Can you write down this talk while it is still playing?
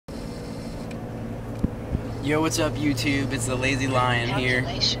Yo, what's up YouTube? It's the Lazy Lion here.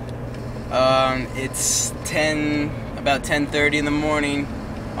 It's about 10:30 in the morning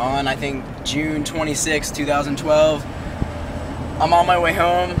on, I think, June 26, 2012. I'm on my way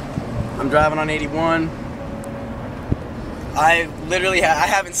home. I'm driving on 81. I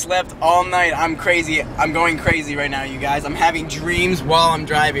haven't slept all night. I'm crazy. I'm going crazy right now, you guys. I'm having dreams while I'm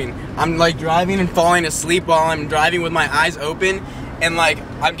driving. I'm like driving and falling asleep while I'm driving with my eyes open. And like,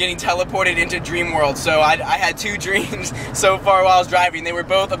 I'm getting teleported into dream world. So I had two dreams so far while I was driving. They were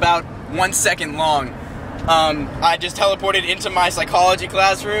both about 1 second long. I just teleported into my psychology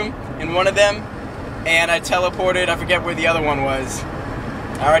classroom in one of them. And I teleported, I forget where the other one was.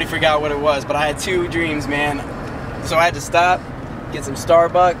 I already forgot what it was, but I had two dreams, man. So I had to stop, get some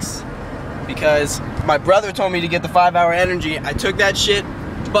Starbucks, because my brother told me to get the 5-hour energy. I took that shit,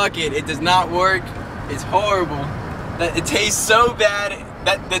 bucket. It does not work. It's horrible. It tastes so bad.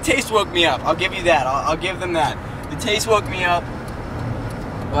 The taste woke me up. I'll give you that. I'll give them that. The taste woke me up.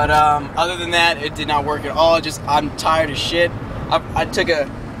 But other than that, it did not work at all. I'm tired as shit. I took a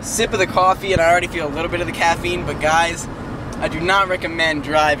sip of the coffee and I already feel a little bit of the caffeine. But guys, I do not recommend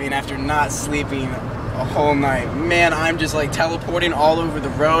driving after not sleeping a whole night. Man, I'm just like teleporting all over the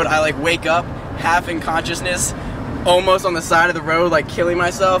road. I like wake up half in consciousness, almost on the side of the road, like killing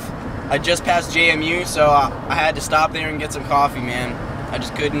myself. I just passed JMU, so I had to stop there and get some coffee, man. I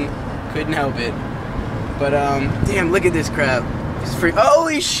just couldn't help it. But damn, look at this crap. It's free.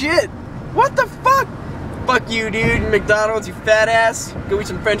 Holy shit! What the fuck? Fuck you, dude. McDonald's, you fat ass. Go eat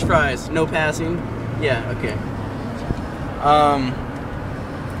some French fries. No passing. Yeah, okay.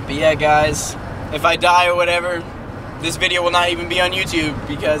 But yeah, guys, if I die or whatever, this video will not even be on YouTube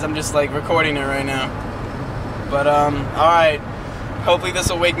because I'm just like recording it right now. But alright. Hopefully this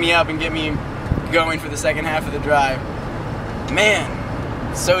will wake me up and get me going for the second half of the drive. Man,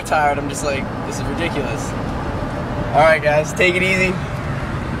 so tired. I'm just like, this is ridiculous. Alright guys, take it easy.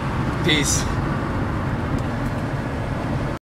 Peace.